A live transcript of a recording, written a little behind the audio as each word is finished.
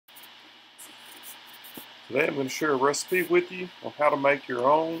Today I'm going to share a recipe with you on how to make your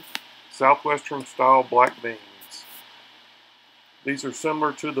own Southwestern style black beans. These are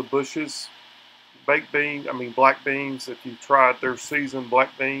similar to the Bush's black beans. If you've tried their seasoned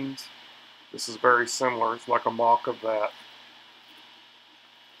black beans, this is very similar. It's like a mock of that.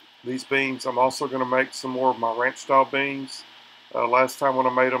 These beans, I'm also going to make some more of my ranch style beans. Last time when I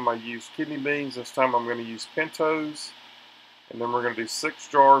made them I used kidney beans. This time I'm going to use pintos. And then we're going to do 6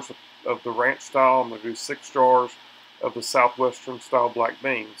 jars of the ranch style. I'm going to do 6 jars of the Southwestern style black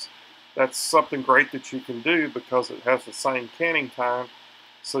beans. That's something great that you can do because it has the same canning time.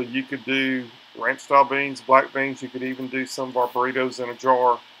 So you could do ranch style beans, black beans. You could even do some of our burritos in a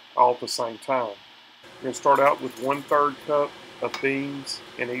jar all at the same time. We're going to start out with 1/3 cup of beans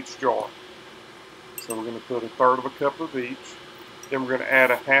in each jar. So we're going to put 1/3 cup of each. Then we're going to add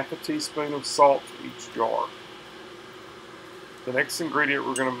 1/2 teaspoon of salt to each jar. The next ingredient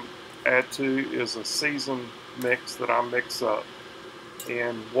we're going to add to is a seasoned mix that I mix up.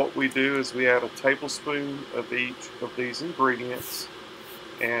 And what we do is we add a tablespoon of each of these ingredients.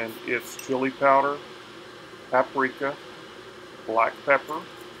 And it's chili powder, paprika, black pepper,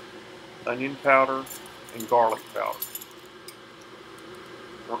 onion powder, and garlic powder.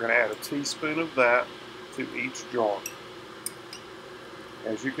 We're going to add a teaspoon of that to each jar.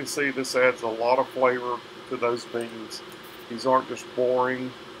 As you can see, this adds a lot of flavor to those beans. These aren't just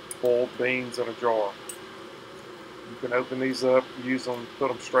boring boiled beans in a jar. You can open these up, use them, put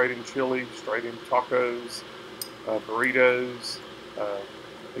them straight in chili, straight in tacos, burritos.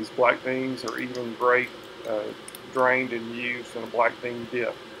 These black beans are even great drained and used in a black bean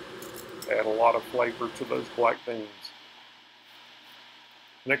dip. Add a lot of flavor to those black beans.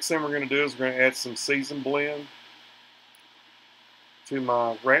 Next thing we're going to do is we're going to add some seasoned blend. To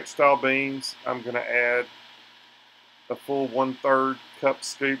my ranch style beans, I'm going to add a full 1/3 cup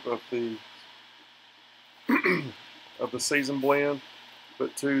scoop of the of the seasoned blend,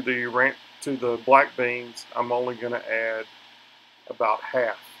 but to the black beans, I'm only going to add about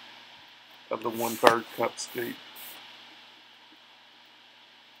half of the 1/3 cup scoop.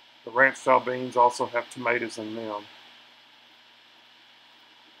 The ranch style beans also have tomatoes in them.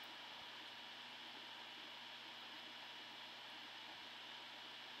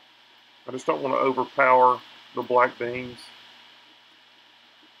 I just don't want to overpower the black beans.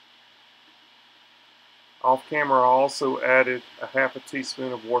 Off camera, I also added 1/2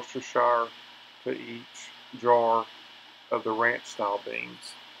 teaspoon of Worcestershire to each jar of the ranch style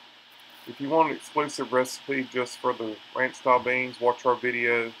beans. If you want an exclusive recipe just for the ranch style beans, watch our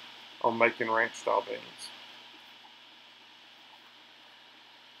video on making ranch style beans.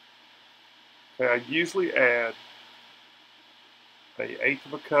 Okay, I usually add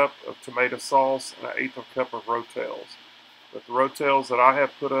 1/8 cup of tomato sauce and 1/8 cup of Rotels. But the Rotels that I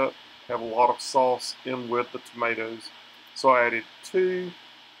have put up have a lot of sauce in with the tomatoes. So I added 2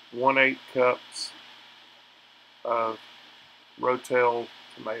 1/8 cups of Rotel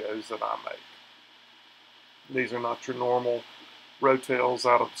tomatoes that I make. These are not your normal Rotels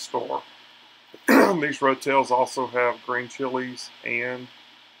out of the store. These Rotels also have green chilies and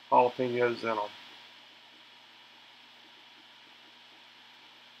jalapeños in them.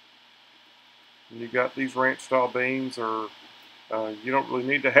 You got these ranch style beans, or you don't really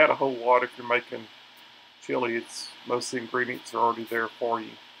need to add a whole lot if you're making chili. Most of the ingredients are already there for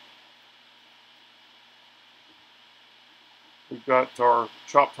you. We've got our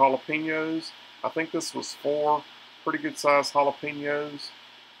chopped jalapeños. I think this was 4 pretty good sized jalapeños,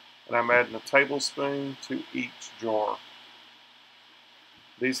 and I'm adding a tablespoon to each jar.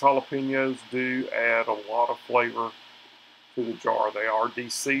 These jalapeños do add a lot of flavor to the jar. They are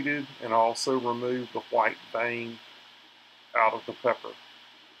de-seeded and also remove the white vein out of the pepper.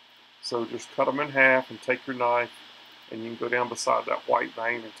 So just cut them in half and take your knife, and you can go down beside that white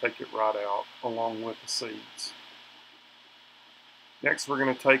vein and take it right out along with the seeds. Next, we're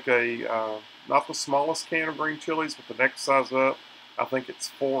going to take not the smallest can of green chilies, but the next size up. I think it's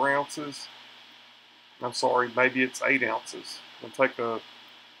 4 ounces. I'm sorry, maybe it's 8 ounces. I'm going to take a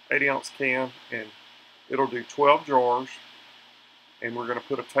 8-ounce can, and it'll do 12 jars. And we're going to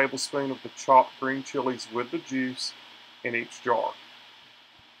put a tablespoon of the chopped green chilies with the juice in each jar.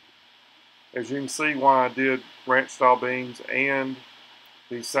 As you can see why I did ranch style beans and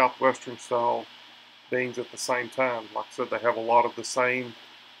the Southwestern style beans at the same time. Like I said, they have a lot of the same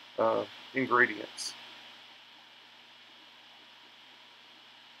ingredients.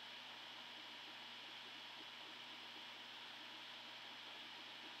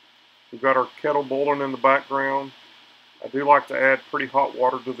 We've got our kettle boiling in the background. I do like to add pretty hot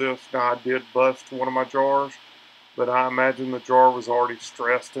water to this. Now, I did bust one of my jars, but I imagine the jar was already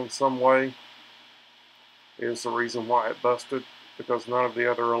stressed in some way. is the reason why it busted, because none of the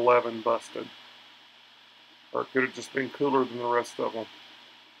other 11 busted. Or it could have just been cooler than the rest of them.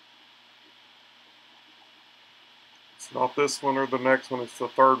 It's not this one or the next one, it's the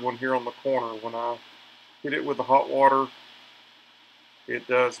third one here on the corner. When I hit it with the hot water, it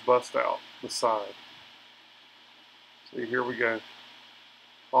does bust out the side. See, here we go.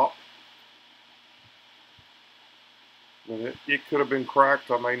 Pop. But it could have been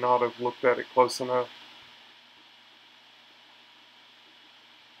cracked. I may not have looked at it close enough.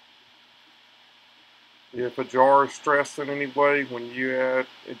 If a jar is stressed in any way, when you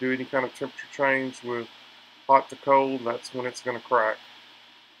do any kind of temperature change with hot to cold, that's when it's going to crack.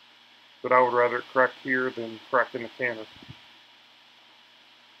 But I would rather it crack here than crack in the canner.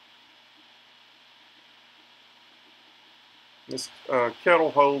 This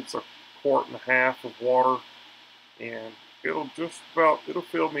kettle holds 1.5 quarts of water, and it'll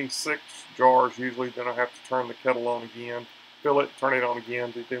fill me 6 jars usually. Then I have to turn the kettle on again, fill it, turn it on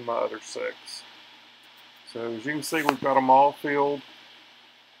again to do my other 6. So as you can see, we've got them all filled.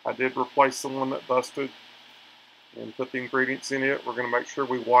 I did replace the one that busted and put the ingredients in it. We're going to make sure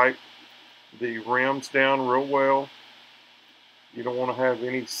we wipe the rims down real well. You don't want to have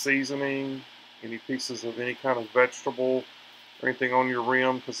any seasoning, any pieces of any kind of vegetable or anything on your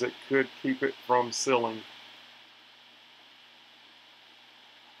rim, because it could keep it from sealing.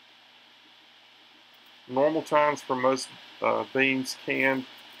 Normal times for most beans canned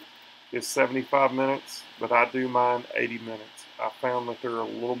is 75 minutes, but I do mine 80 minutes. I found that they're a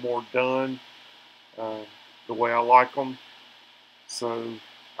little more done the way I like them, so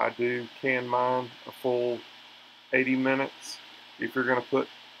I do can mine a full 80 minutes. If you're going to put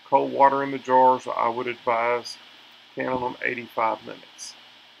cold water in the jars, I would advise canning them 85 minutes.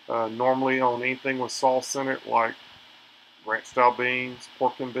 Normally on anything with sauce in it, like ranch style beans,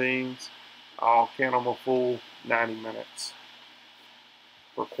 pork and beans, I'll can them a full 90 minutes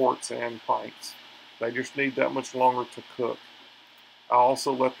for quarts and pints. They just need that much longer to cook. I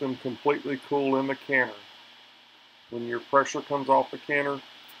also let them completely cool in the canner. When your pressure comes off the canner,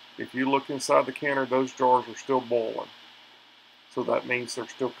 if you look inside the canner, those jars are still boiling. So that means they're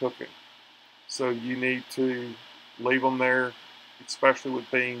still cooking. So you need to leave them there, especially with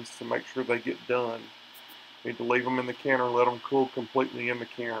beans, to make sure they get done. You need to leave them in the canner and let them cool completely in the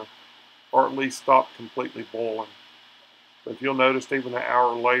canner, or at least stop completely boiling. But if you'll notice, even an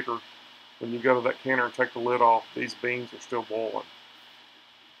hour later, when you go to that canner and take the lid off, these beans are still boiling.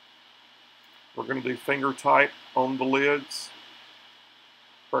 We're going to do finger tight on the lids.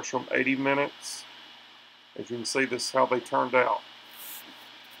 Pressure them 80 minutes. As you can see, this is how they turned out.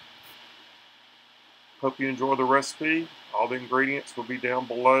 Hope you enjoy the recipe. All the ingredients will be down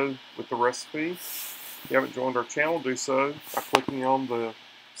below with the recipe. If you haven't joined our channel, do so by clicking on the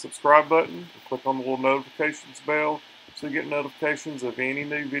subscribe button and click on the little notifications bell so you get notifications of any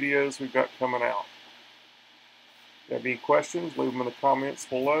new videos we've got coming out. If you have any questions, leave them in the comments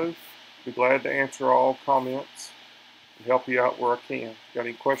below. I'll be glad to answer all comments and help you out where I can. If you got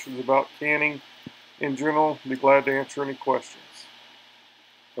any questions about canning in general, I'll be glad to answer any questions.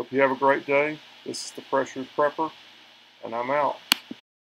 Hope you have a great day. This is the Pressured Prepper, and I'm out.